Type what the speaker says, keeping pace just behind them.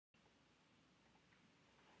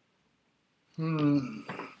Hmm.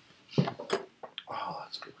 Oh,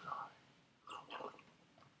 that's good.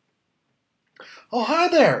 Oh, hi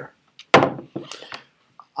there.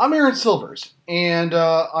 I'm Aaron Silvers, and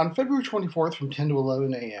on February 24th from 10 to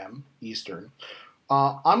 11 a.m. Eastern,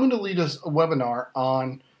 I'm going to lead us a webinar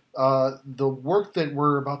on the work that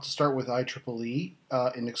we're about to start with IEEE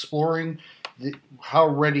in exploring how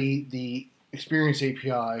ready the Experience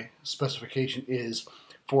API specification is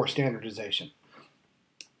for standardization.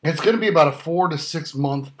 It's going to be about a 4 to 6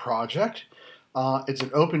 month project. It's an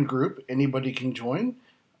open group. Anybody can join,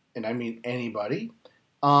 and I mean anybody.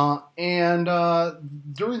 During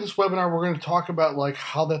this webinar, we're going to talk about like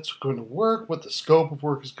how that's going to work, what the scope of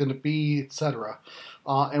work is going to be, etc.,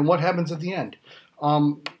 and what happens at the end.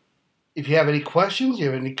 If you have any questions, you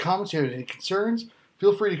have any comments, you have any concerns,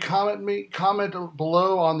 feel free to comment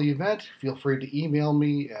below on the event. Feel free to email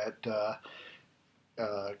me at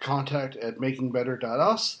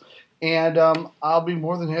contact@makingbetter.us, and I'll be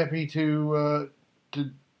more than happy to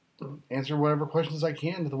answer whatever questions I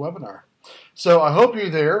can to the webinar. So I hope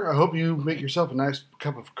you're there. I hope you make yourself a nice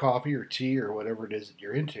cup of coffee or tea or whatever it is that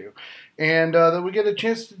you're into, and that we get a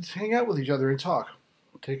chance to hang out with each other and talk.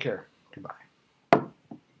 Take care. Goodbye.